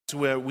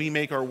where we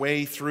make our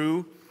way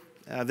through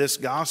this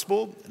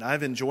gospel, and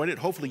I've enjoyed it.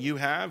 Hopefully you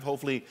have.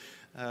 Hopefully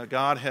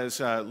God has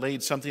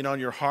laid something on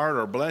your heart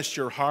or blessed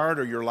your heart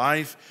or your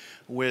life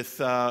with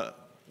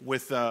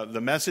the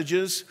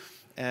messages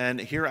and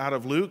here out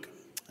of Luke.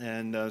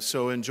 And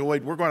so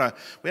enjoyed.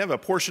 We have a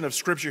portion of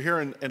scripture here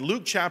in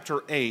Luke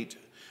chapter 8.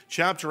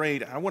 Chapter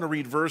 8, I want to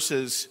read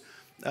verses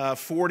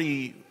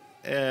 40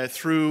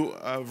 through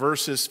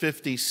verses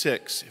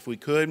 56, if we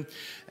could.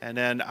 And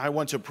then I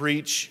want to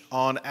preach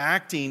on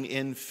acting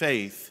in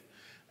faith.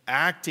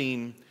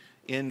 Acting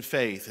in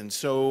faith. And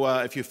so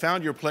if you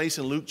found your place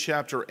in Luke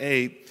chapter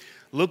 8,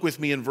 look with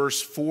me in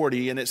verse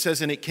 40. And it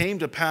says, "And it came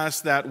to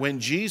pass that when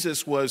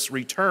Jesus was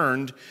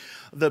returned,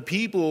 the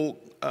people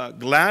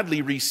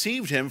gladly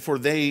received him, for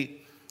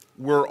they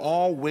were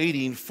all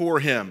waiting for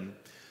him.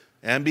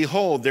 And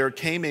behold, there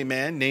came a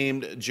man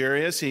named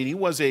Jairus, and he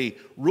was a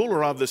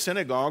ruler of the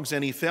synagogues,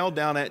 and he fell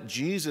down at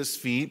Jesus'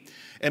 feet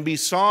and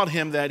besought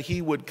him that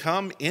he would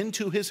come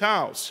into his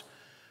house.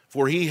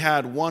 For he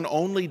had one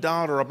only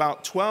daughter,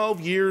 about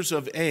 12 years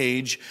of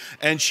age,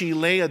 and she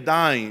lay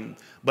a-dying.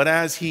 But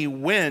as he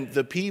went,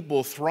 the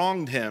people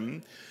thronged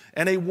him,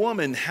 and a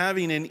woman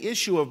having an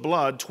issue of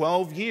blood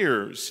 12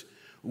 years,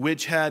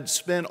 which had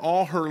spent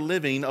all her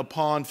living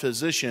upon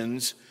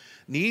physicians,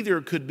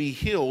 neither could be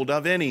healed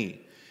of any,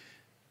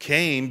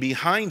 came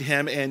behind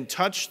him and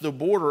touched the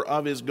border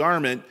of his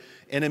garment,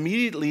 and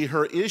immediately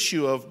her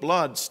issue of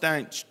blood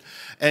stanched.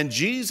 And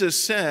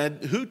Jesus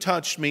said, Who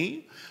touched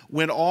me?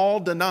 When all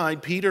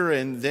denied, Peter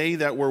and they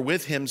that were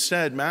with him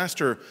said,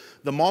 Master,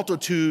 the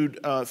multitude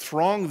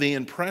throng thee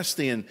and press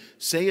thee, and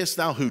sayest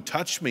thou, Who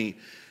touched me?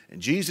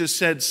 And Jesus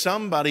said,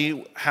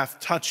 Somebody hath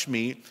touched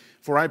me,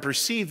 for I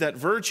perceive that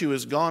virtue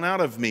is gone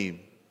out of me.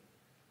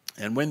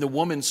 And when the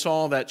woman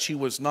saw that she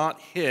was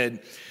not hid,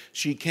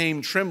 she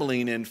came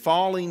trembling, and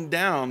falling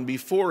down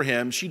before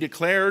him, she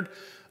declared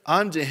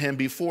unto him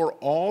before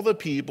all the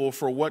people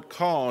for what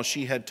cause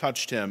she had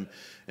touched him,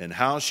 and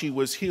how she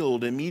was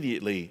healed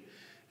immediately.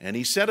 And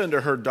he said unto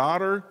her,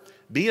 Daughter,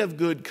 be of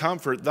good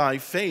comfort, thy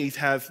faith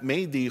hath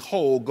made thee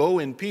whole, go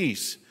in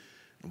peace.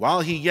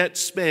 While he yet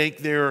spake,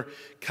 there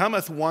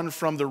cometh one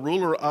from the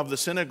ruler of the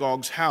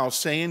synagogue's house,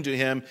 saying to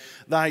him,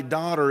 Thy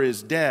daughter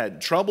is dead.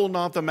 Trouble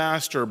not the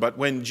master. But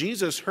when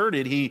Jesus heard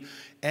it, he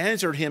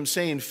answered him,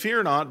 saying,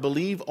 Fear not,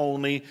 believe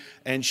only,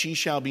 and she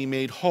shall be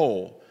made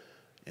whole.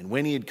 And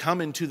when he had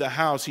come into the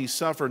house, he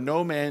suffered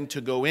no man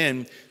to go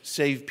in,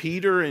 save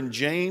Peter and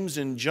James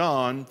and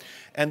John,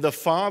 and the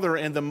father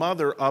and the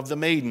mother of the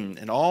maiden.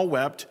 And all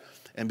wept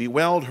and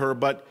bewailed her.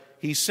 But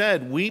he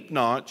said, Weep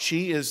not,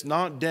 she is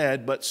not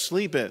dead, but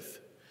sleepeth.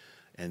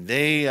 And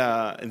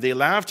they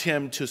laughed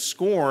him to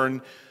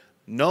scorn,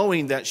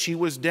 knowing that she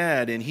was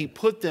dead. And he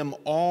put them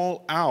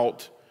all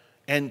out,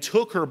 and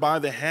took her by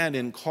the hand,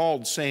 and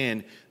called,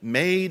 saying,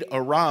 Maid,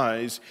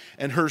 arise.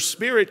 And her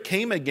spirit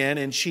came again,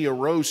 and she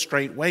arose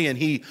straightway. And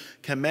he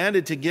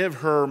commanded to give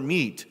her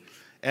meat.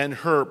 And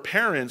her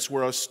parents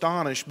were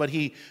astonished, but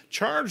he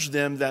charged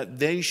them that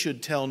they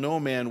should tell no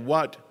man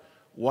what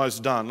was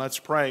done. Let's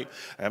pray.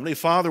 Heavenly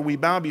Father, we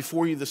bow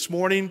before you this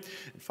morning.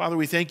 Father,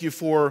 we thank you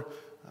for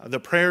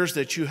the prayers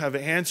that you have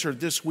answered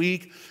this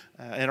week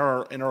in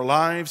our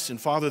lives. And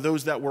Father,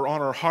 those that were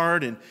on our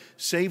heart, and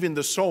saving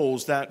the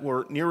souls that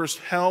were nearest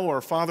hell,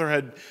 or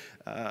Father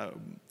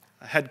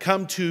had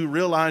come to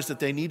realize that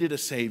they needed a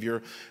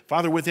Savior.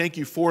 Father, we thank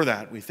you for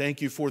that. We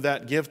thank you for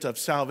that gift of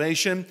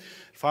salvation.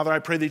 Father, I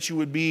pray that you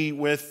would be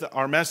with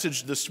our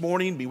message this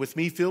morning. Be with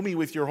me. Fill me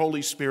with your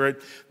Holy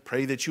Spirit.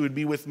 Pray that you would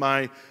be with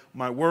my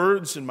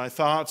words and my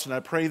thoughts. And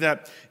I pray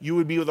that you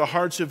would be with the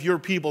hearts of your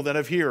people that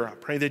have here. I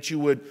pray that you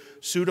would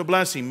suit a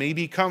blessing,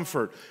 maybe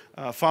comfort.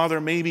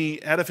 Father,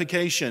 maybe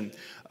edification,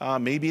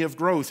 maybe of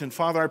growth. And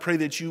Father, I pray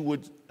that you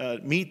would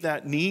meet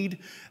that need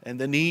and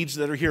the needs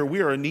that are here.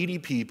 We are a needy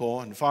people.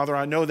 And Father,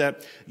 I know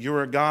that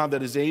you're a God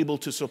that is able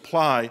to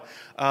supply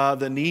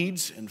the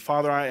needs. And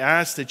Father, I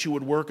ask that you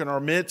would work in our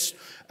midst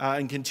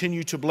and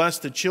continue to bless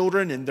the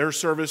children in their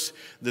service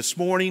this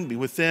morning. Be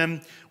with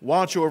them.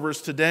 Watch over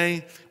us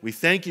today. We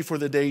thank you for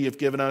the day you've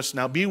given us.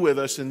 Now be with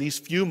us in these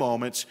few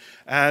moments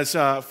as,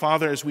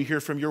 Father, as we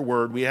hear from your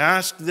word. We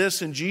ask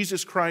this in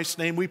Jesus Christ's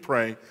name we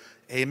pray.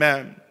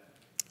 Amen.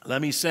 Let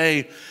me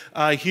say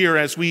here,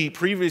 as we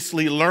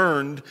previously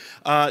learned,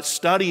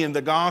 studying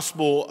the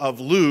Gospel of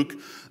Luke,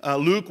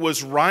 Luke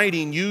was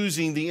writing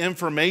using the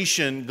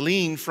information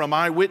gleaned from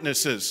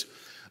eyewitnesses,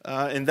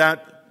 and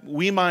that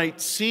we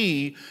might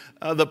see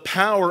the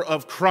power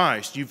of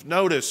Christ. You've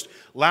noticed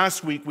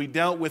last week we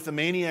dealt with the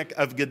maniac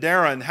of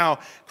Gadara and how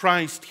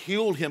Christ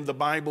healed him, the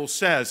Bible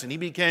says, and he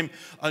became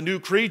a new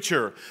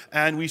creature.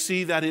 And we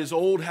see that his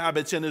old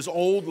habits and his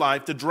old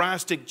life, the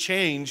drastic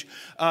change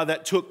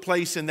that took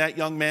place in that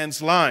young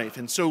man's life.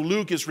 And so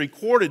Luke has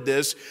recorded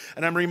this,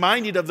 and I'm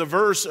reminded of the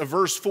verse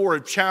 4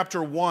 of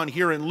chapter 1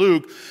 here in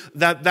Luke,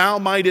 that thou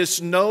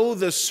mightest know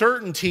the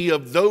certainty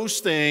of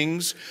those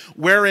things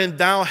wherein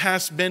thou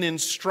hast been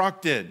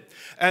instructed.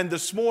 And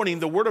this morning, morning,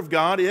 the Word of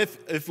God,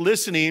 if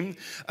listening,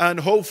 and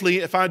hopefully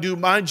if I do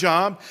my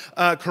job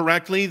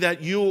correctly,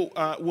 that you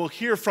will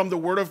hear from the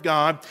Word of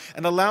God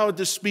and allow it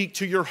to speak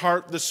to your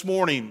heart this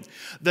morning.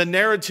 The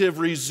narrative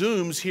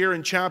resumes here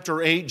in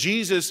chapter 8.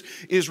 Jesus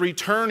is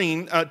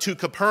returning to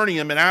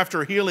Capernaum, and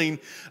after healing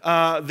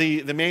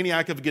the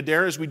maniac of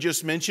Gabbard, as we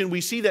just mentioned, we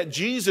see that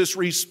Jesus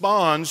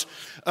responds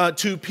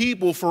to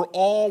people for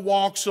all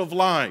walks of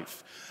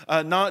life.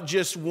 Not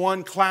just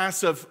one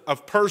class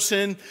of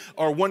person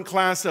or one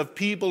class of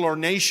people or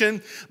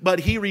nation, but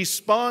he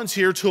responds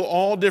here to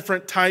all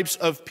different types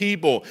of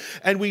people.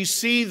 And we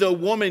see the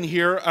woman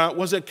here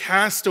was a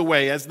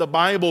castaway, as the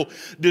Bible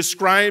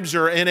describes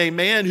her, and a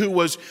man who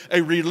was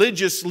a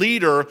religious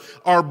leader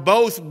are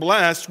both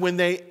blessed when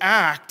they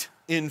act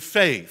in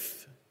faith.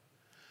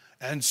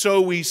 And so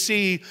we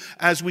see,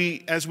 as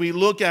we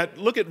look at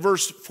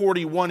verse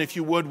 41, if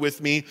you would, with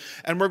me,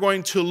 and we're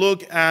going to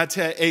look at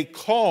a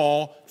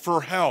call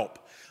for help.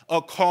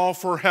 A call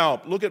for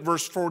help. Look at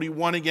verse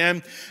 41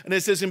 again. And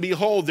it says, "And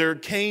behold, there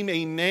came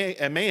a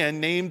man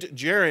named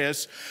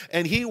Jairus,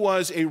 and he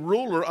was a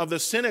ruler of the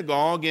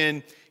synagogue,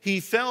 and he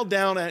fell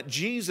down at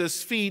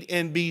Jesus' feet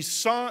and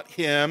besought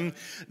him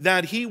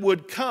that he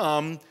would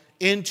come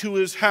into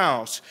his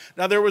house."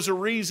 Now there was a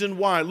reason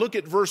why. Look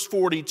at verse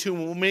 42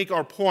 and we'll make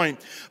our point.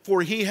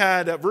 For he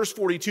had, verse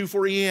 42,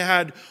 for he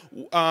had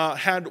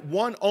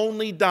one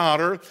only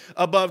daughter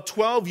above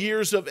 12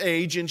 years of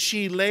age, and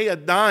she lay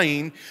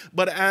a-dying,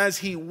 but as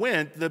he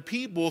went, the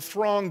people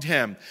thronged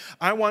him.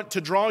 I want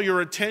to draw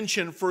your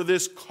attention for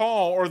this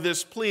call or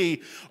this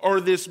plea or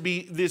this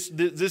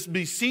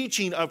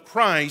beseeching of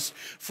Christ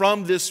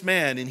from this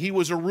man. And he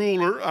was a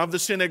ruler of the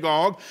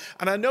synagogue.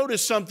 And I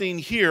noticed something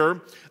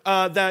here,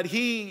 that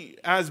he,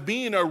 as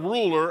being a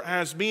ruler,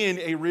 as being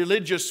a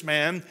religious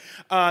man,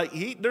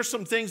 there's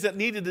some things that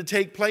needed to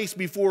take place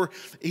before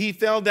he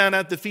fell down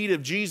at the feet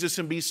of Jesus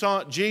and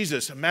besought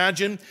Jesus.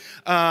 Imagine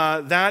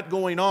that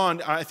going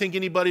on. I think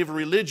anybody of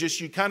religious,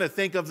 you kind of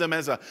think of them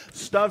as a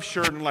stuffed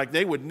shirt, and like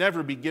they would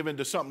never be given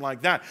to something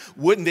like that.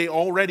 Wouldn't they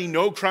already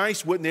know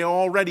Christ? Wouldn't they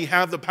already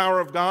have the power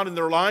of God in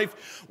their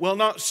life? Well,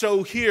 not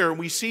so here.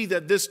 We see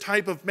that this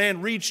type of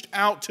man reached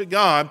out to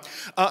God,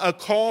 a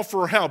call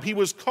for help. He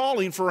was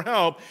calling for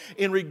help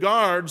in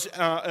regards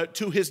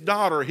to his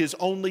daughter, his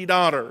only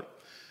daughter.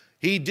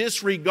 He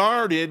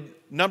disregarded,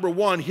 number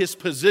one, his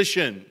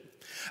position.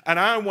 And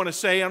I want to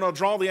say, and I'll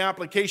draw the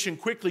application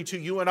quickly to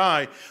you and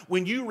I,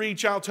 when you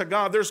reach out to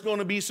God, there's going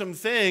to be some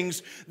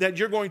things that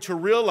you're going to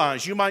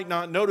realize. You might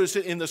not notice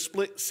it in the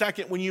split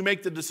second when you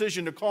make the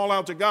decision to call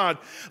out to God,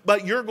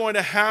 but you're going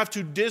to have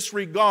to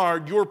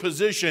disregard your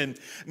position.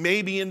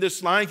 Maybe in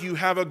this life you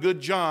have a good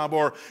job,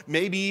 or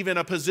maybe even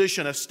a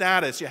position, a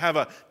status. You have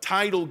a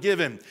title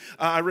given.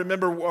 I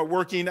remember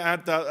working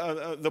at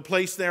the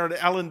place there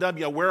at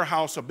L&W, a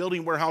warehouse, a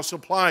building warehouse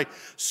supply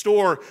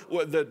store.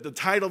 The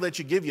title that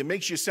you give you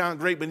makes you sound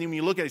great, but then when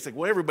you look at it, it's like,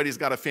 well, everybody's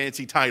got a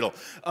fancy title.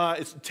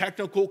 It's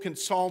technical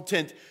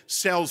consultant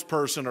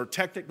salesperson or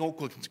technical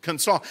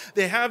consult.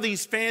 They have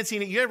these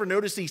fancy, you ever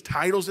notice these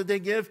titles that they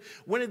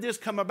give? When did this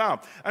come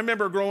about? I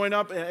remember growing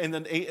up in the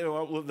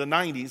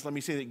 90s, let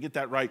me say that, get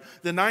that right.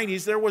 The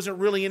 90s, there wasn't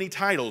really any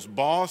titles.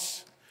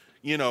 Boss,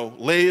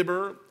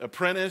 labor,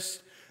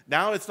 apprentice.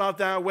 Now it's not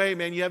that way,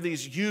 man. You have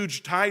these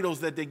huge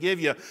titles that they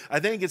give you. I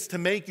think it's to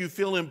make you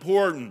feel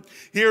important.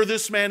 Here,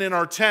 this man in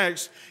our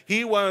text,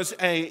 he was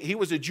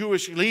a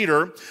Jewish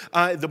leader.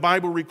 The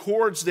Bible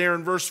records there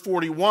in verse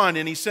 41,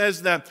 and he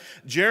says that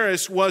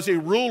Jairus was a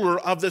ruler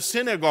of the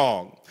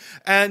synagogue.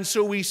 And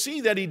so we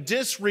see that he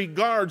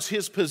disregards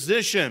his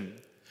position.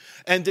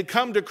 And to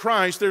come to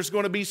Christ, there's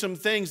going to be some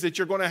things that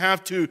you're going to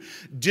have to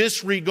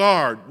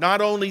disregard. Not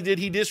only did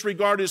he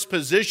disregard his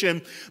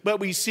position,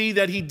 but we see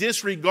that he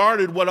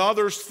disregarded what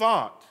others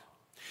thought.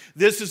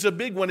 This is a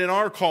big one in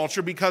our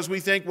culture because we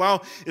think,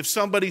 well, if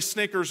somebody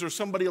snickers or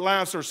somebody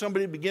laughs or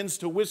somebody begins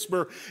to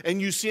whisper and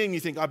you see them,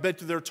 you think, I bet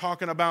they're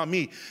talking about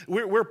me.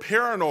 We're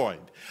paranoid.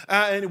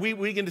 And we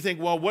begin to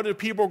think, well, what are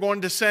people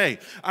going to say?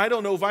 I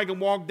don't know if I can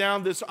walk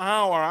down this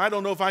aisle, or I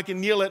don't know if I can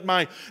kneel at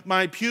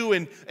my pew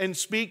and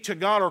speak to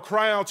God or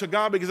cry out to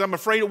God because I'm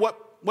afraid of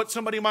what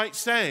somebody might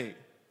say.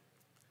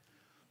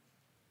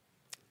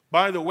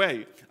 By the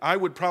way, I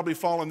would probably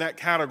fall in that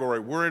category,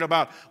 worried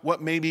about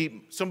what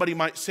maybe somebody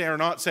might say or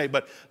not say.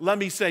 But let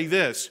me say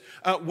this.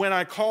 When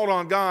I called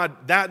on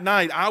God that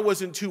night, I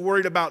wasn't too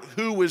worried about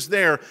who was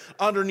there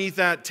underneath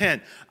that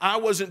tent. I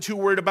wasn't too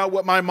worried about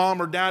what my mom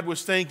or dad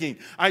was thinking.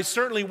 I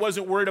certainly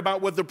wasn't worried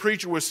about what the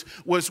preacher was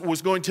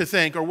going to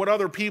think or what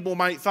other people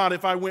might thought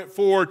if I went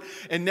forward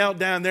and knelt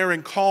down there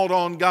and called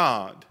on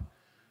God.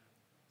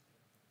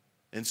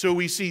 And so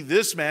we see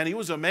this man, he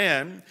was a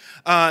man,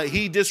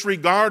 he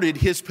disregarded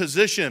his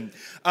position.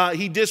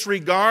 He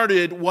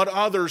disregarded what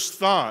others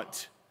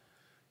thought.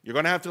 You're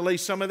going to have to lay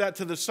some of that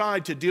to the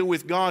side to deal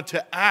with God,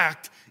 to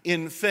act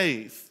in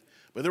faith.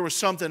 But there was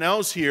something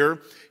else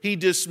here. He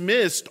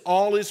dismissed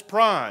all his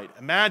pride.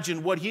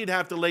 Imagine what he'd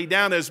have to lay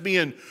down as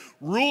being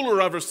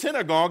ruler of a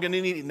synagogue, and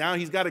then now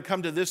he's got to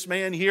come to this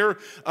man here,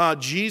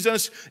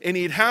 Jesus, and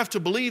he'd have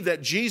to believe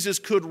that Jesus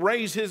could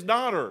raise his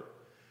daughter.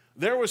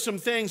 There were some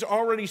things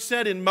already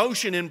set in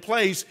motion, in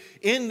place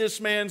in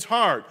this man's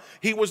heart.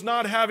 He was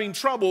not having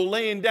trouble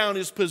laying down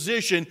his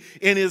position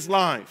in his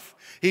life.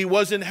 He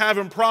wasn't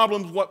having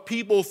problems with what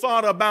people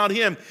thought about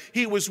him.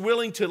 He was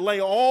willing to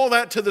lay all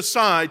that to the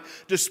side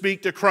to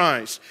speak to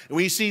Christ. And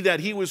we see that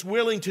he was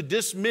willing to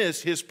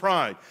dismiss his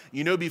pride.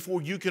 You know,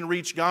 before you can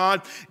reach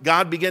God,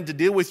 God began to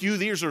deal with you.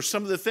 These are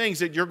some of the things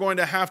that you're going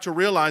to have to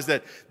realize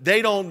that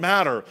they don't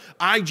matter.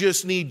 I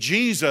just need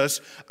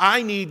Jesus.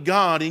 I need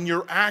God, and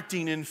you're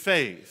acting in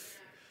faith.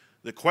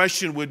 The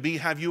question would be,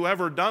 have you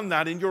ever done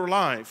that in your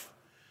life?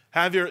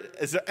 Has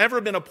there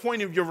ever been a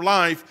point of your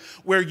life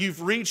where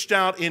you've reached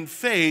out in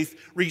faith,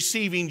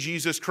 receiving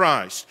Jesus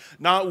Christ?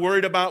 Not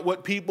worried about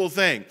what people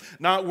think,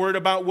 not worried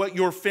about what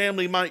your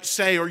family might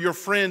say or your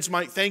friends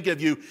might think of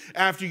you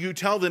after you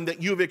tell them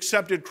that you've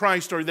accepted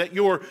Christ or that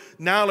you're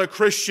now a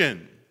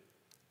Christian.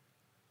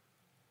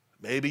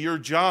 Maybe your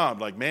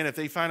job, like, man, if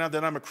they find out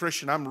that I'm a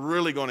Christian, I'm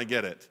really going to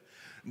get it.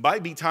 It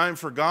might be time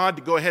for God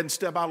to go ahead and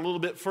step out a little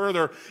bit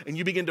further, and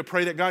you begin to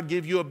pray that God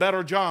give you a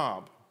better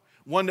job,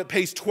 one that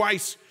pays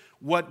twice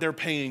what they're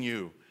paying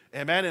you.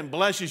 Amen. And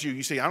blesses you.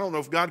 You say, I don't know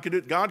if God can do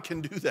it. God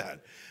can do that.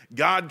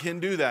 God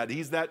can do that.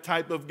 He's that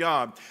type of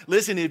God.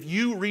 Listen, if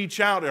you reach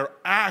out or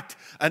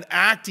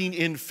acting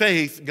in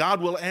faith,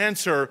 God will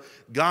answer.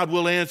 God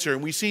will answer.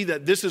 And we see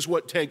that this is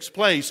what takes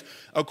place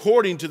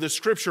according to the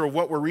scripture of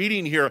what we're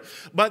reading here.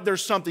 But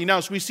there's something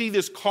else. We see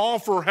this call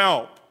for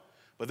help.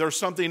 But there's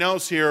something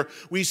else here.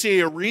 We see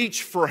a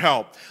reach for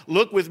help.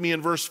 Look with me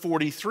in verse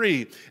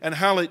 43 and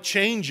how it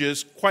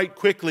changes quite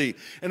quickly.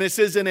 And it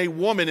says, in a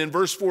woman, in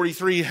verse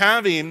 43,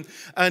 having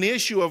an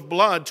issue of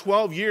blood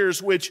 12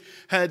 years, which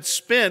had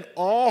spent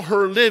all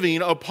her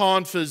living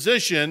upon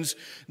physicians,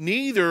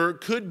 neither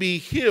could be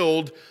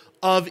healed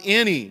of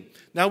any.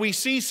 Now we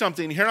see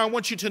something here. I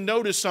want you to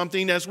notice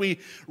something as we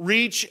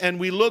reach and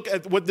we look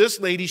at what this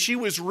lady, she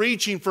was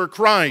reaching for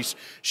Christ.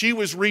 She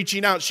was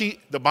reaching out.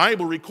 The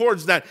Bible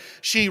records that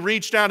she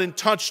reached out and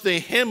touched the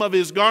hem of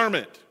his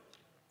garment.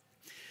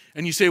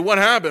 And you say, what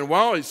happened?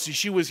 Well,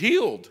 she was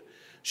healed.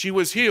 She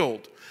was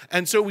healed.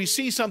 And so we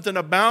see something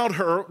about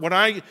her when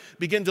I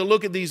begin to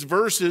look at these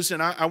verses,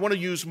 and I want to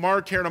use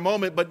Mark here in a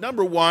moment. But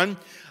number one,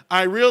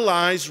 I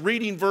realized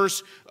reading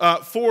verse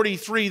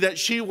 43 that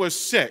she was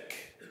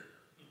sick.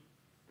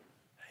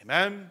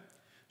 Amen.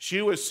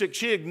 She was sick.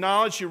 She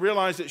acknowledged, she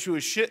realized that she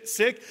was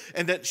sick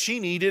and that she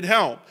needed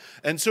help.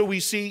 And so we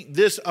see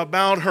this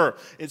about her.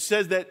 It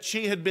says that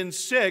she had been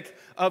sick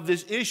of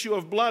this issue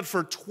of blood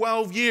for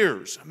 12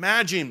 years.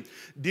 Imagine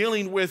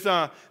dealing with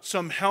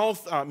some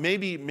health,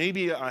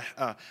 maybe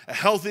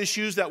health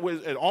issues that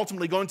was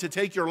ultimately going to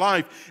take your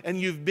life. And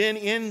you've been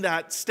in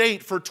that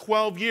state for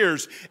 12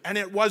 years and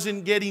it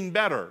wasn't getting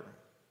better.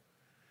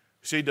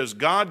 See, does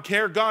God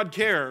care? God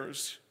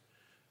cares.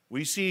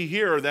 We see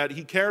here that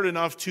he cared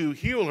enough to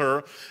heal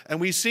her,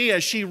 and we see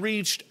as she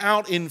reached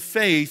out in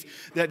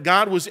faith that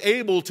God was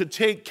able to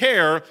take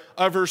care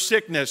of her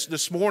sickness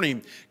this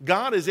morning.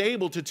 God is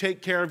able to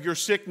take care of your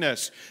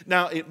sickness.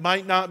 Now, it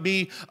might not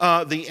be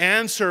the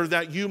answer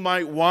that you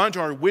might want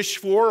or wish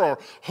for or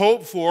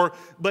hope for,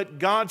 but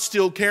God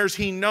still cares.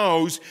 He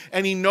knows,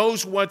 and he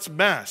knows what's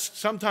best.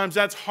 Sometimes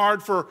that's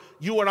hard for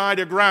you and I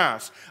to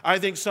grasp. I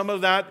think some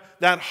of that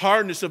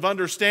hardness of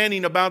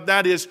understanding about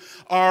that is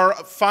our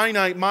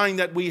finite mind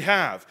that we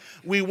have.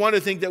 We want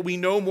to think that we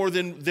know more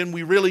than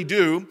we really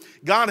do.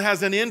 God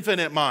has an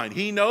infinite mind.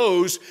 He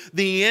knows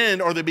the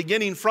end or the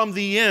beginning from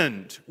the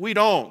end. We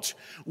don't.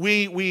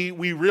 We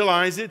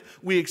realize it.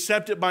 We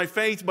accept it by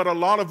faith, but a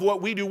lot of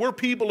what we do, we're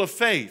people of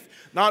faith,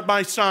 not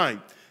by sight.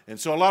 And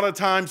so a lot of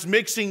times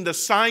mixing the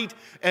sight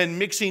and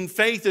mixing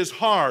faith is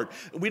hard.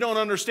 We don't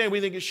understand.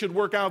 We think it should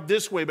work out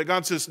this way, but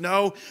God says,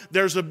 no,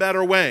 there's a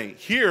better way.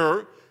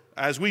 Here,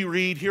 as we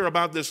read here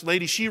about this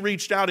lady, she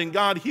reached out and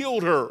God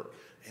healed her.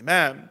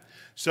 Amen.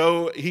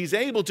 So he's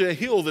able to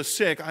heal the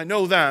sick. I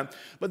know that.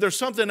 But there's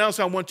something else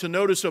I want to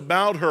notice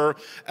about her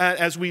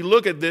as we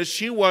look at this.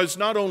 She was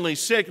not only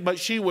sick, but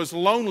she was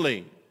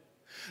lonely.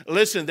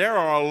 Listen, there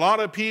are a lot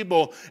of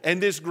people in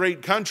this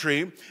great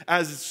country,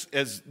 as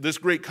this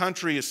great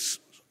country is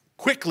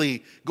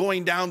quickly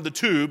going down the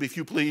tube, if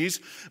you please,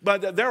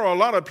 but there are a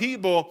lot of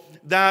people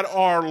that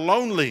are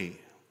lonely.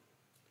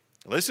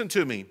 Listen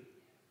to me.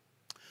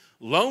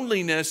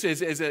 Loneliness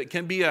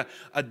can be a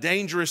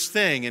dangerous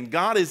thing, and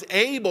God is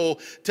able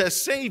to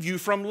save you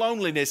from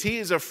loneliness. He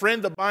is a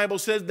friend. The Bible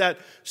says that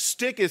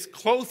sticketh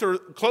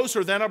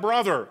closer than a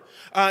brother.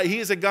 He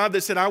is a God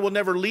that said, I will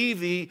never leave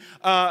thee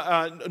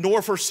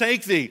nor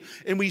forsake thee.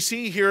 And we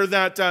see here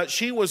that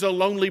she was a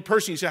lonely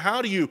person. You say,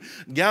 how do you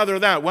gather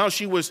that? Well,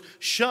 she was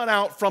shut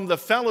out from the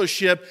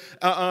fellowship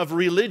of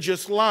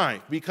religious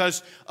life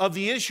because of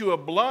the issue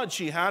of blood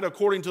she had.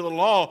 According to the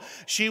law,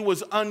 she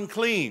was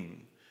unclean.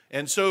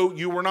 And so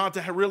you were not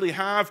to really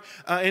have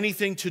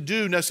anything to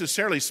do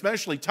necessarily,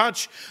 especially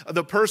touch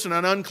the person,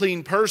 an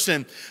unclean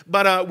person.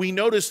 But we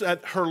notice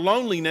that her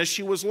loneliness,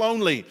 she was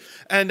lonely.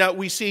 And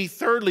we see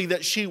thirdly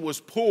that she was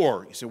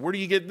poor. You said, where do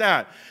you get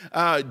that?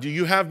 Do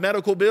you have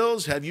medical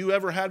bills? Have you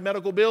ever had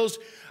medical bills?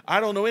 I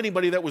don't know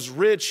anybody that was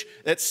rich,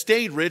 that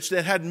stayed rich,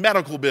 that had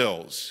medical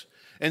bills.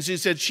 And she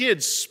said she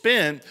had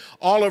spent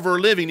all of her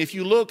living. If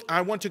you look,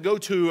 I want to go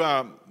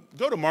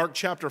to Mark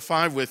chapter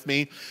 5 with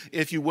me,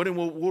 if you would, and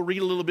we'll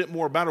read a little bit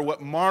more about it,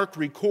 what Mark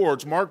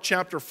records. Mark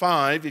chapter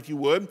 5, if you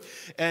would,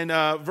 and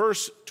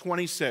verse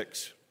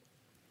 26.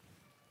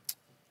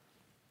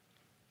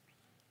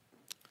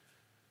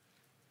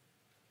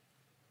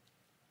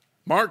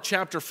 Mark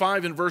chapter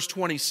 5 and verse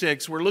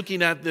 26, we're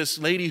looking at this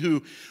lady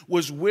who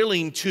was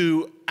willing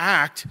to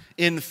act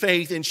in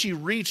faith, and she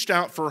reached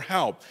out for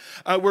help.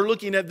 We're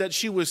looking at that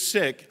she was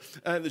sick,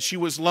 that she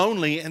was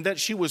lonely, and that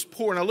she was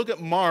poor. Now look at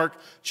Mark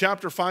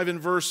chapter 5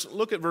 and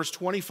look at verse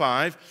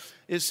 25.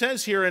 It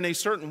says here, and a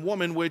certain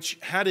woman which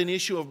had an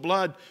issue of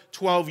blood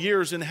 12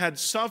 years and had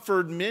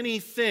suffered many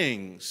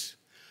things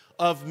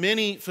of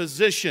many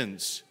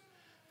physicians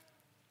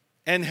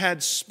and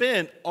had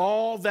spent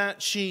all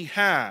that she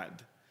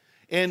had,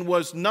 and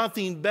was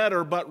nothing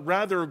better, but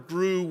rather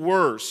grew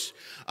worse.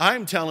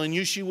 I'm telling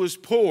you, she was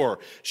poor.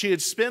 She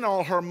had spent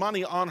all her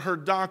money on her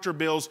doctor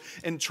bills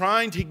and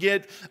trying to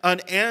get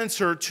an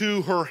answer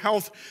to her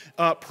health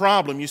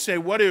problem. You say,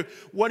 what are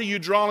you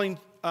drawing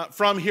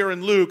from here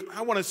in Luke?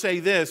 I want to say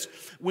this.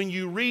 When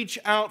you reach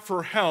out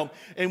for help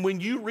and when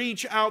you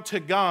reach out to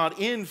God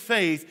in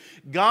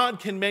faith, God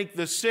can make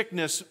the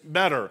sickness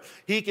better.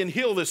 He can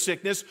heal the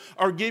sickness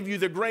or give you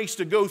the grace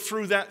to go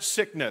through that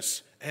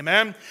sickness.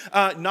 Amen.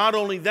 Not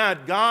only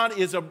that, God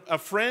is a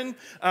friend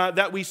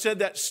that we said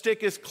that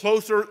sticketh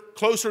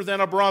closer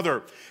than a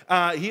brother.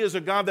 He is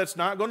a God that's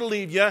not going to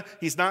leave you.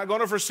 He's not going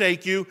to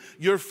forsake you.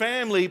 Your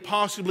family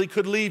possibly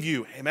could leave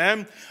you.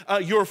 Amen.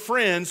 Your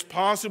friends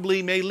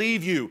possibly may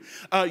leave you.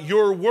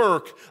 Your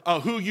work,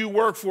 who you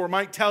work for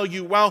might tell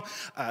you, well,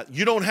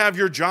 you don't have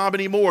your job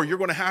anymore. You're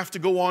going to have to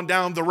go on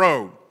down the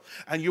road.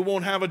 And you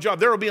won't have a job.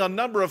 There will be a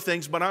number of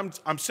things, but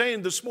I'm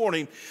saying this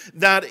morning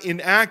that in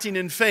acting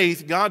in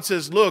faith, God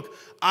says, look,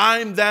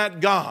 I'm that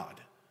God.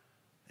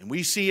 And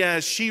we see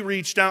as she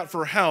reached out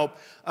for help,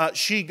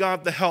 she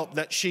got the help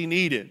that she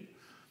needed.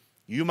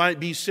 You might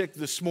be sick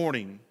this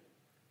morning.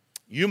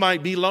 You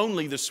might be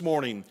lonely this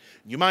morning.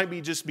 You might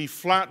just be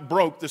flat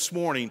broke this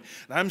morning.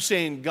 And I'm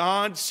saying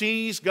God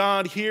sees,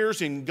 God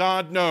hears, and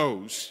God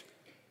knows.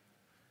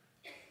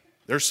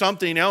 There's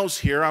something else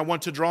here I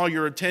want to draw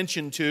your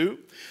attention to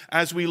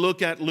as we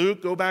look at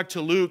Luke. Go back to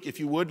Luke, if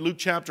you would, Luke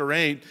chapter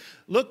 8.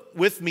 Look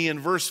with me in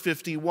verse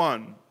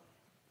 51.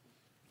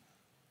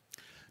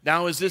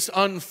 Now, as this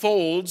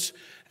unfolds,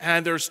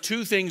 and there's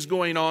two things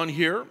going on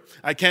here,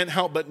 I can't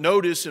help but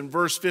notice in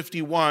verse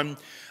 51,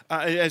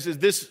 as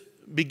this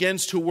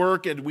begins to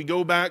work, and we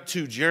go back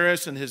to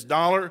Jairus and his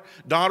daughter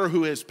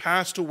who has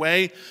passed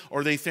away,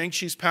 or they think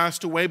she's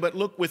passed away. But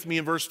look with me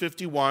in verse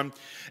 51,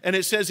 and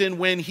it says, and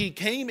when he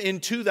came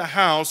into the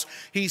house,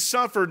 he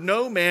suffered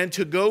no man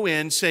to go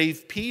in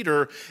save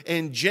Peter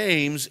and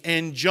James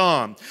and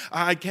John.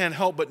 I can't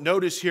help but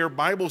notice here,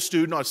 Bible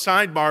student, a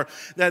sidebar,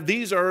 that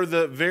these are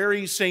the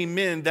very same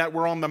men that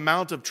were on the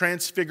Mount of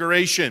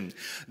Transfiguration.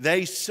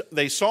 They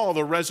saw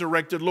the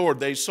resurrected Lord.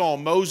 They saw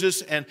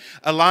Moses and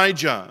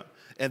Elijah.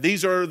 And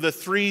these are the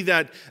three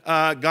that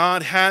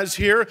God has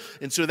here.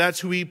 And so that's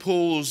who he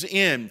pulls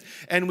in.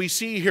 And we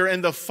see here,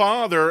 and the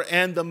father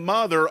and the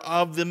mother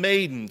of the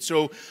maiden.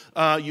 So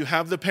you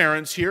have the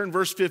parents here. In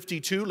verse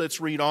 52,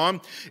 let's read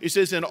on. It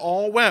says, and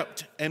all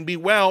wept and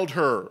bewailed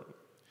her.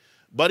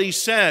 But he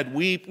said,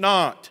 weep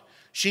not.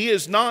 She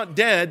is not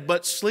dead,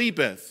 but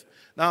sleepeth.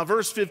 Now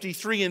verse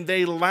 53, and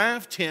they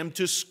laughed him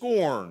to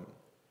scorn.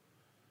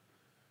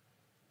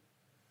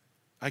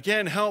 I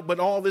can't help but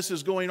all this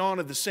is going on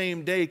at the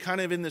same day,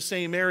 kind of in the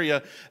same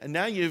area. And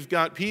now you've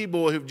got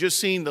people who've just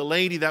seen the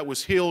lady that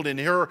was healed and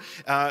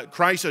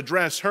Christ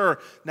addressed her.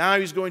 Now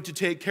he's going to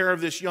take care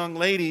of this young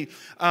lady.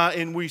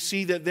 And we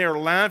see that they're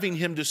laughing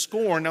him to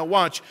scorn. Now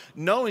watch,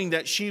 knowing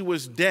that she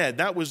was dead.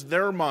 That was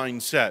their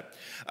mindset.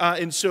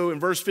 And so in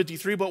verse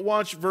 53, but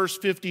watch verse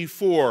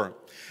 54.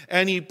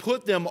 And he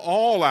put them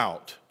all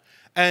out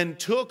and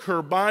took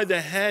her by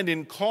the hand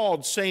and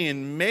called,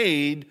 saying,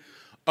 Maid,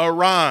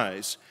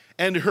 arise.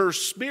 And her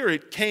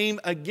spirit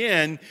came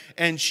again,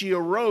 and she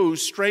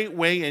arose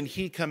straightway, and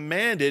he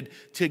commanded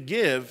to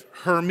give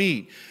her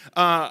meat.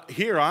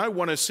 Here I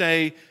want to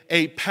say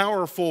a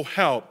powerful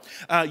help.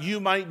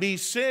 You might be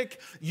sick,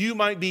 you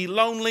might be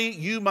lonely,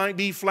 you might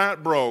be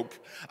flat broke.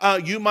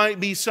 You might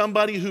be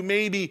somebody who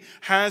maybe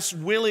is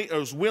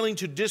willing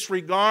to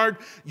disregard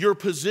your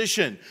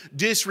position,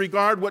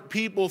 disregard what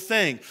people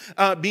think,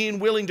 being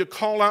willing to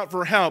call out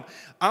for help.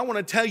 I want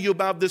to tell you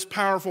about this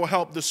powerful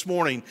help this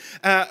morning.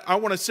 I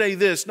want to say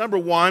this. Number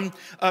one,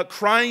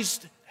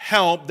 Christ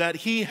help that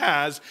he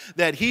has,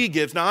 that he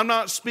gives. Now, I'm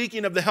not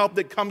speaking of the help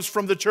that comes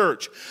from the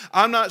church.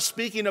 I'm not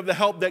speaking of the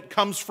help that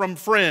comes from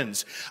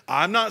friends.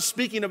 I'm not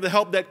speaking of the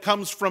help that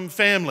comes from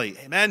family.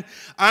 Amen?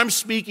 I'm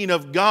speaking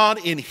of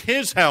God in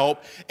his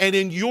help and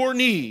in your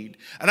need.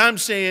 And I'm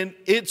saying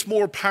it's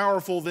more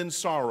powerful than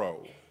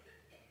sorrow.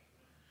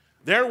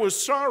 There was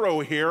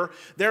sorrow here.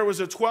 There was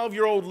a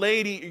 12-year-old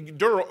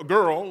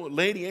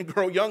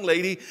young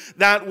lady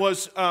that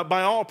was,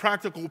 by all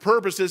practical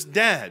purposes,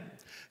 dead.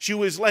 She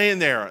was laying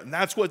there, and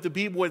that's what the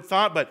people had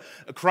thought, but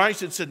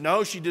Christ had said,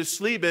 no, she just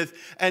sleepeth,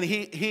 and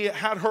he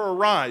had her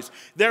arise.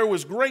 There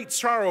was great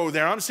sorrow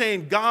there. I'm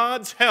saying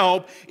God's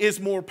help is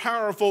more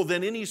powerful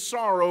than any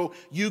sorrow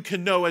you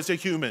can know as a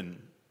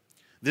human.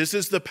 This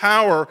is the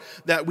power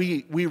that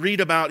we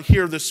read about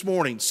here this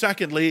morning.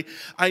 Secondly,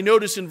 I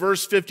notice in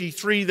verse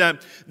 53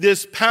 that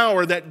this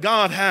power that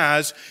God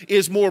has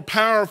is more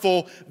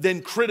powerful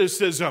than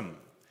criticism.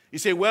 You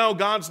say, well,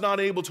 God's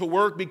not able to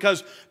work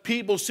because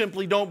people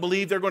simply don't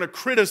believe. They're going to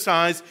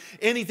criticize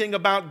anything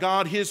about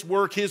God, his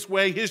work, his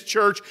way, his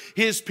church,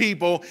 his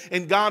people,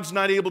 and God's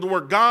not able to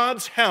work.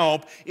 God's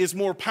help is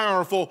more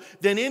powerful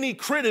than any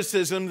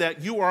criticism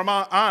that you or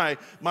I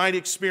might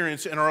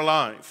experience in our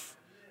life.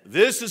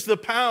 This is the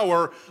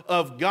power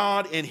of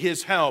God and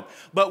his help.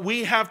 But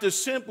we have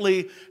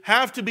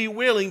to be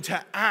willing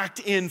to act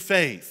in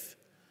faith.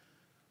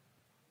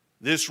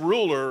 This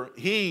ruler,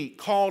 he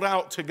called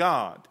out to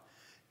God.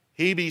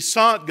 He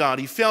besought God.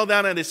 He fell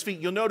down at his feet.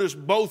 You'll notice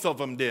both of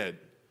them did.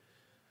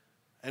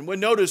 And we'll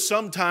notice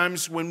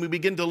sometimes when we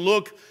begin to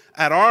look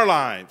at our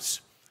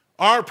lives,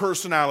 our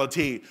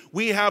personality,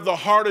 we have the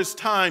hardest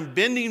time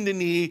bending the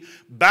knee,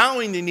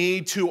 bowing the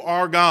knee to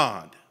our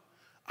God.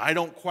 I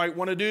don't quite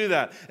want to do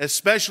that,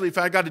 especially if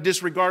I got to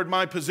disregard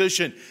my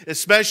position,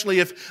 especially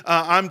if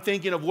I'm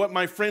thinking of what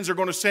my friends are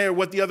going to say or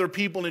what the other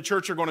people in the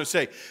church are going to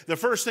say. The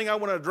first thing I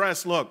want to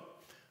address, look,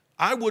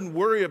 I wouldn't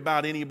worry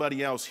about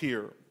anybody else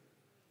here.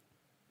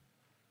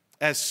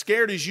 As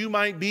scared as you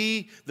might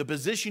be, the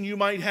position you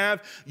might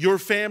have, your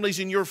families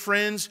and your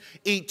friends,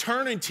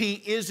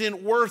 eternity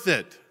isn't worth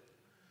it.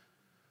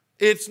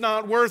 It's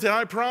not worth it,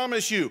 I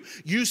promise you.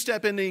 You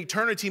step into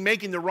eternity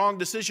making the wrong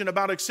decision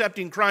about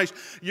accepting Christ,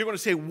 you're going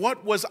to say,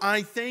 what was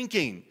I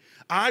thinking?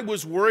 I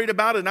was worried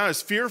about it, and I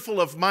was fearful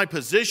of my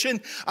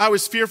position. I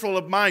was fearful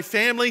of my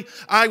family.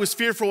 I was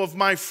fearful of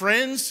my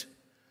friends.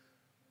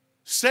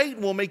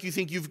 Satan will make you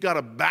think you've got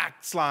to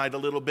backslide a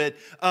little bit.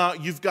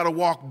 You've got to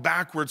walk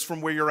backwards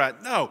from where you're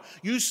at. No,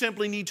 you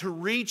simply need to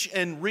reach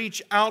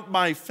out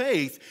by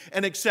faith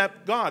and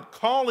accept God,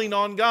 calling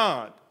on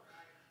God.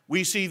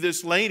 We see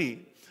this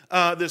lady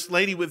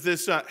with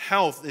this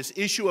health, this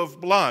issue of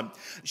blood.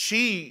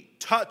 She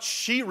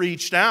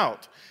reached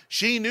out.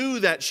 She knew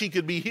that she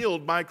could be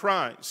healed by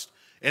Christ,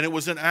 and it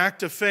was an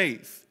act of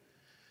faith.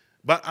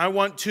 But I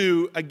want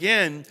to,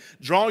 again,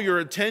 draw your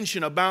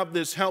attention about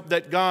this help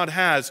that God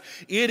has.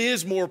 It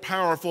is more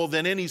powerful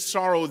than any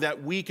sorrow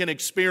that we can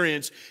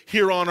experience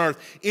here on earth.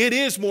 It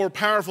is more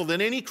powerful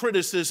than any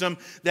criticism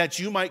that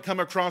you might come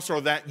across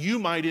or that you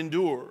might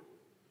endure.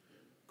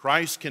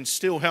 Christ can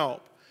still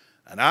help.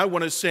 And I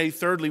want to say,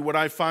 thirdly, what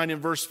I find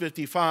in verse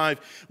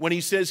 55, when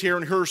he says here,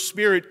 and her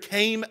spirit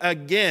came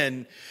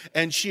again,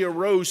 and she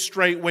arose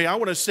straightway. I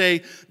want to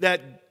say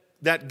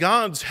that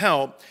God's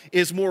help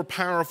is more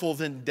powerful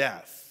than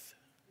death.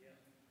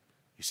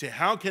 You say,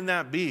 how can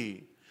that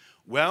be?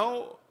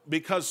 Well,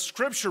 because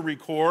Scripture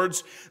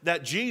records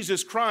that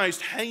Jesus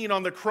Christ hanging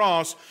on the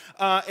cross,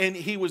 and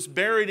he was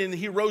buried and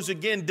he rose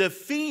again,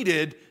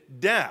 defeated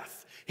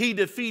death. He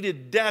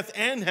defeated death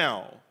and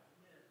hell.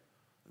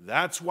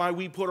 That's why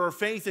we put our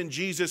faith in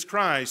Jesus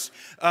Christ.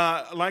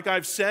 Like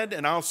I've said,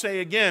 and I'll say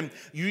again,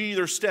 you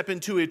either step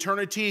into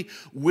eternity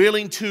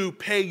willing to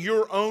pay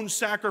your own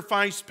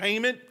sacrifice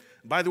payment.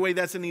 By the way,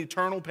 that's an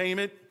eternal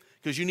payment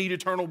because you need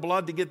eternal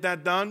blood to get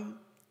that done.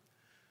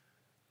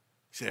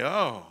 You say,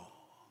 oh.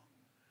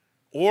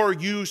 Or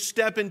you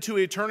step into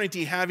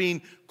eternity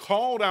having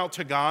called out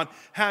to God,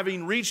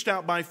 having reached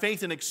out by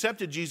faith and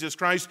accepted Jesus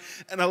Christ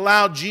and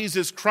allowed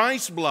Jesus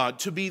Christ's blood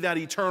to be that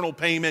eternal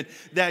payment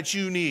that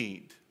you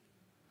need.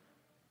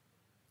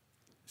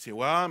 You say,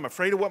 well, I'm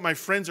afraid of what my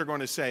friends are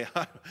going to say.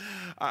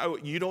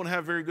 You don't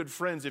have very good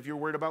friends if you're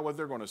worried about what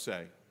they're going to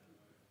say.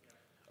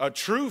 A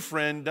true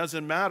friend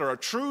doesn't matter. A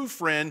true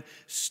friend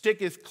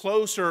sticketh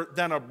closer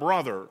than a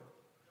brother.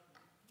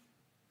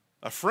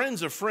 A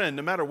friend's a friend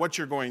no matter what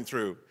you're going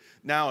through.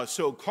 Now, a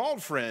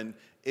so-called friend,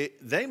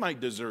 they might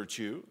desert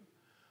you.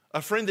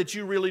 A friend that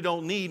you really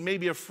don't need,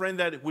 maybe a friend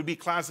that would be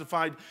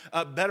classified,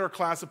 better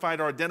classified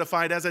or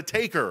identified as a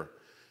taker.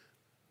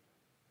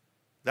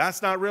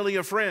 That's not really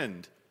a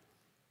friend.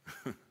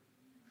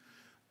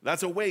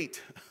 That's a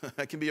weight.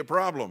 That can be a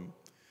problem.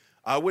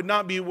 I would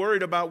not be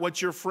worried about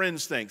what your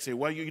friends think. Say,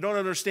 well, you don't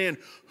understand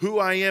who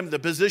I am, the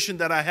position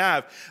that I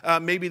have,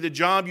 maybe the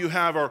job you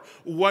have or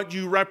what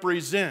you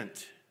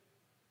represent.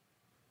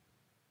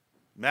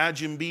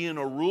 Imagine being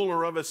a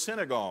ruler of a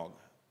synagogue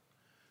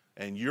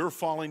and you're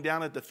falling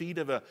down at the feet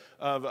of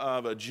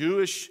a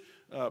Jewish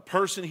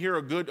person here,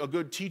 a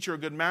good teacher, a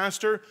good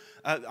master.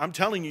 I'm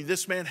telling you,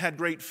 this man had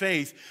great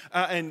faith.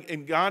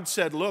 And God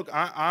said, look,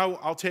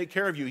 I'll take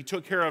care of you. He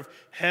took care of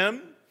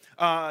him,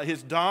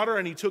 his daughter,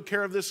 and he took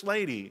care of this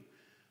lady.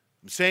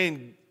 I'm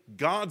saying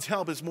God's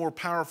help is more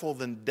powerful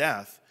than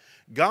death.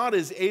 God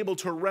is able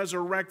to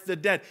resurrect the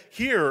dead.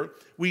 Here,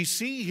 we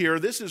see here,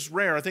 this is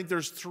rare. I think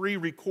there's 3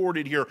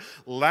 recorded here.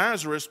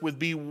 Lazarus would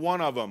be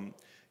one of them.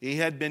 He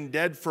had been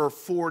dead for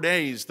 4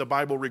 days, the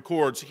Bible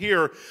records.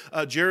 Here,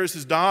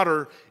 Jairus'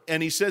 daughter,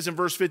 and he says in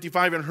verse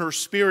 55, and her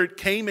spirit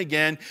came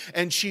again,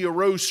 and she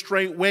arose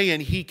straightway,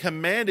 and he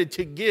commanded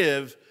to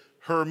give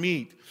her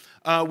meat.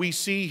 We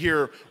see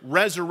here,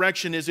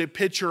 resurrection is a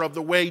picture of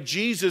the way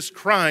Jesus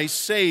Christ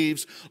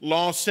saves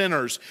lost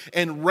sinners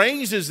and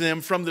raises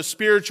them from the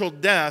spiritual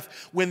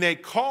death when they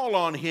call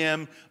on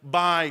him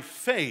by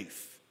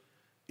faith.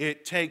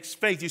 It takes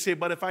faith. You say,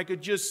 but if I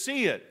could just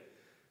see it.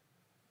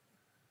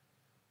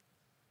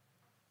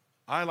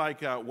 I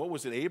like, what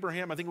was it,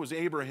 Abraham? I think it was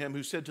Abraham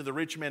who said to the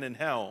rich man in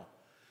hell,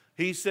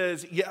 he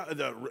says, yeah,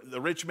 the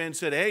rich man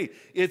said, hey,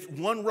 if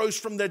one rose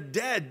from the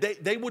dead,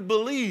 they would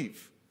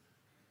believe.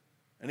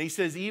 And he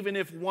says, even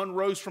if one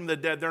rose from the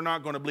dead, they're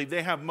not going to believe.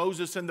 They have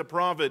Moses and the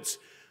prophets,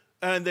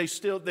 and they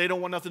don't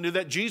want nothing to do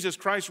with that. Jesus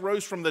Christ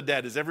rose from the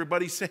dead. Is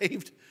everybody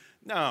saved?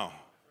 No.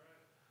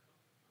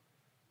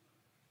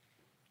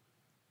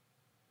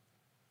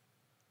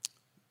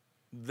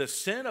 The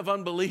sin of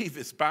unbelief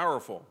is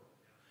powerful.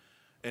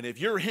 And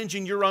if you're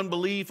hinging your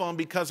unbelief on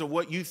because of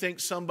what you think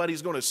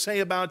somebody's going to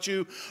say about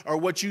you or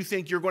what you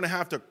think you're going to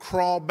have to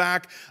crawl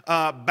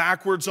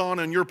backwards on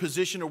in your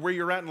position or where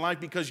you're at in life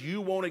because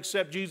you won't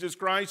accept Jesus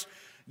Christ,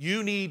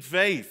 you need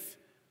faith.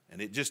 And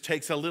it just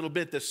takes a little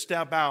bit to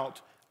step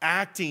out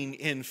acting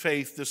in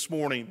faith this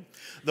morning.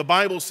 The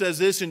Bible says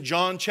this in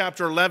John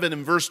chapter 11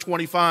 and verse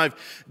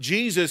 25.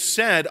 Jesus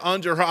said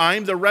unto her, I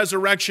am the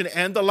resurrection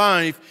and the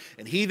life,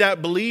 and he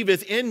that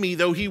believeth in me,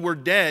 though he were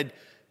dead,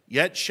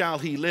 yet shall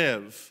he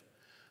live.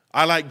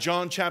 I like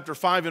John chapter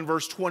 5 and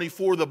verse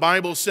 24. The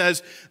Bible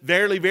says,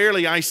 verily,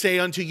 verily, I say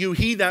unto you,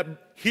 he that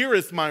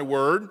heareth my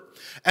word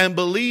and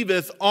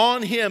believeth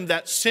on him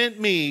that sent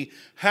me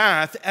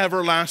hath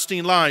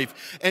everlasting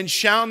life, and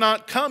shall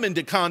not come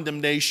into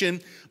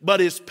condemnation,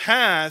 but is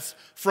passed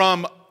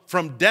from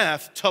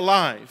death to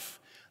life.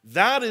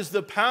 That is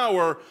the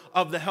power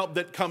of the help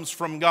that comes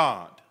from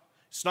God.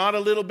 It's not a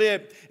little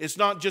bit. It's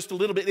not just a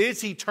little bit.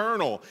 It's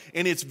eternal,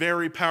 and it's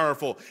very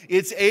powerful.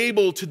 It's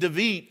able to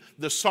defeat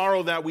the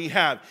sorrow that we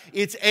have.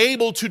 It's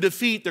able to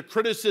defeat the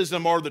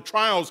criticism or the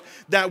trials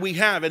that we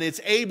have, and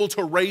it's able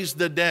to raise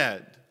the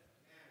dead.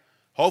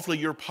 Hopefully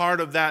you're part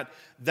of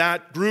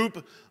that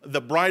group, the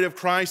bride of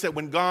Christ, that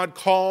when God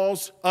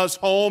calls us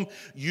home,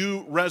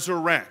 you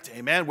resurrect.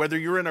 Amen. Whether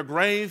you're in a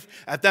grave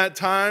at that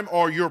time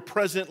or you're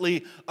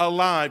presently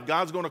alive,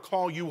 God's going to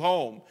call you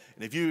home.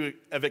 And if you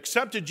have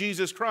accepted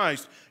Jesus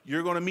Christ,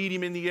 you're going to meet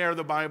him in the air,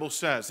 the Bible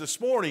says. This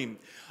morning,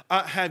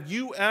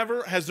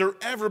 has there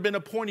ever been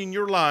a point in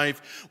your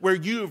life where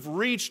you've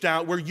reached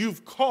out, where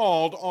you've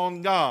called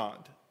on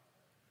God?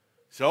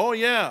 So, oh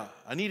yeah,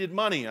 I needed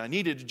money, I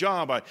needed a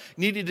job, I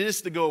needed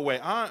this to go away.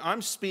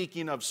 I'm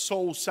speaking of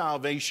soul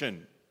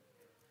salvation.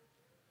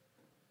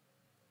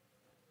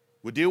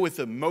 We deal with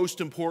the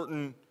most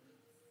important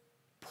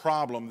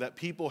problem that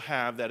people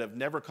have that have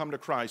never come to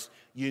Christ.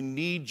 You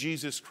need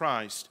Jesus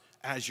Christ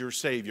as your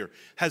Savior.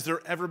 Has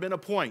there ever been a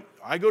point?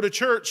 I go to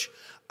church,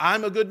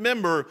 I'm a good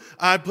member,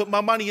 I put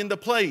my money in the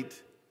plate.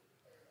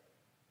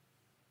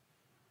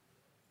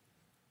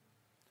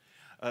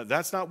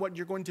 That's not what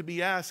you're going to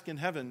be asked in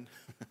heaven.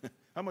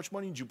 How much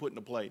money did you put in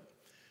the plate?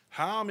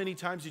 How many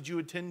times did you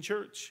attend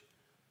church?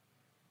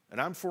 And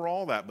I'm for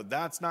all that, but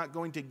that's not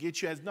going to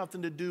get you. It has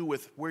nothing to do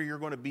with where you're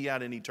going to be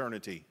at in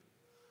eternity.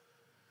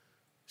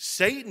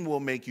 Satan will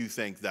make you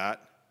think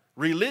that.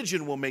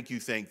 Religion will make you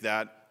think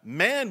that.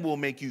 Man will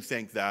make you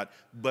think that.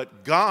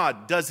 But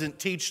God doesn't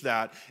teach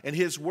that. And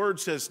his word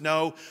says,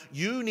 no,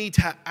 you need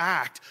to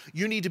act.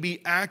 You need to be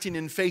acting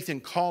in faith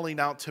and calling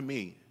out to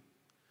me.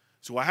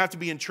 So I have to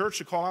be in church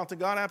to call out to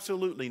God?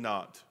 Absolutely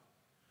not.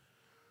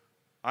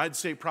 I'd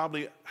say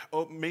probably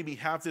maybe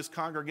half this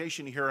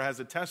congregation here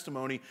has a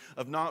testimony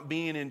of not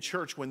being in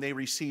church when they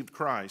received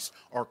Christ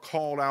or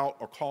called out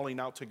or calling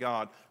out to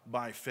God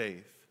by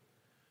faith.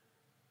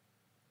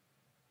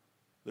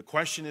 The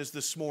question is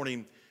this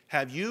morning,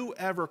 have you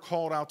ever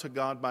called out to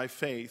God by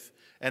faith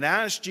and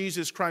asked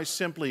Jesus Christ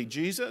simply,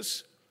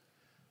 Jesus,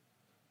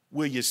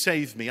 will you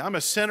save me? I'm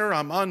a sinner.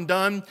 I'm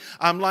undone.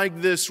 I'm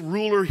like this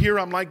ruler here.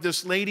 I'm like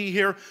this lady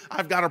here.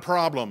 I've got a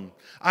problem.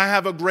 I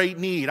have a great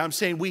need. I'm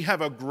saying we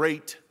have a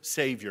great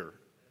Savior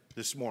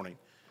this morning.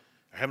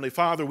 Our Heavenly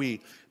Father,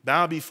 we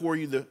bow before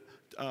you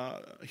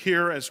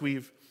here as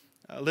we've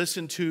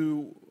listened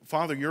to,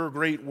 Father, your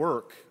great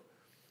work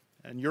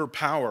and your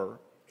power.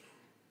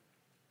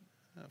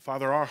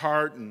 Father, our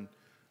heart and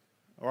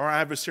our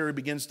adversary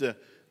begins to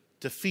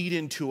feed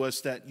into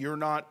us that you're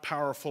not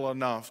powerful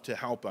enough to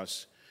help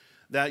us.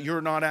 That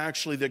you're not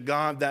actually the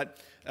God that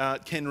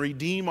can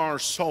redeem our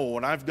soul,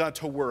 and I've got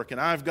to work, and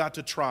I've got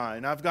to try,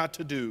 and I've got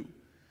to do.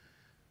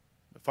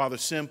 Father,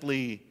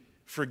 simply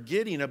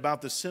forgetting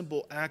about the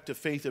simple act of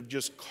faith of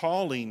just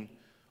calling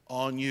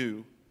on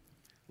you,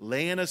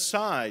 laying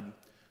aside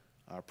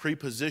our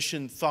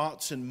prepositioned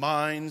thoughts and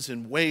minds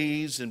and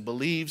ways and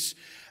beliefs.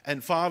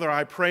 And Father,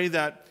 I pray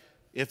that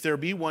if there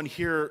be one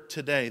here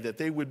today, that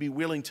they would be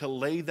willing to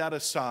lay that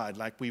aside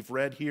like we've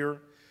read here.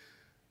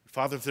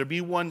 Father, if there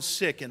be one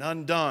sick and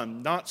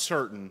undone, not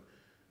certain,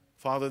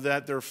 Father,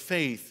 that their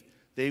faith,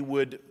 they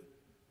would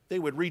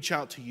reach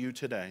out to you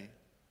today.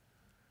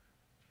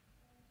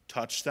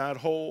 Touch that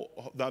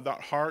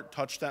heart,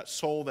 touch that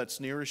soul that's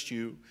nearest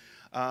you,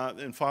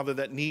 and Father,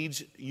 that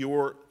needs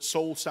your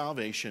soul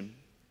salvation.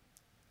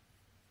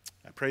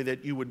 I pray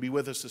that you would be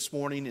with us this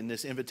morning in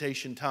this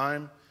invitation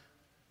time.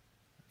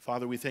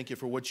 Father, we thank you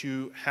for what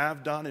you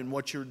have done and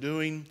what you're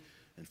doing.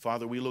 And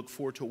Father, we look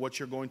forward to what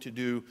you're going to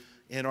do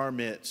in our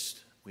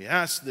midst. We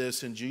ask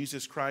this in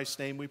Jesus Christ's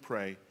name we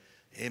pray.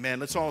 Amen.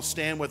 Let's all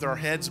stand with our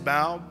heads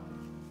bowed.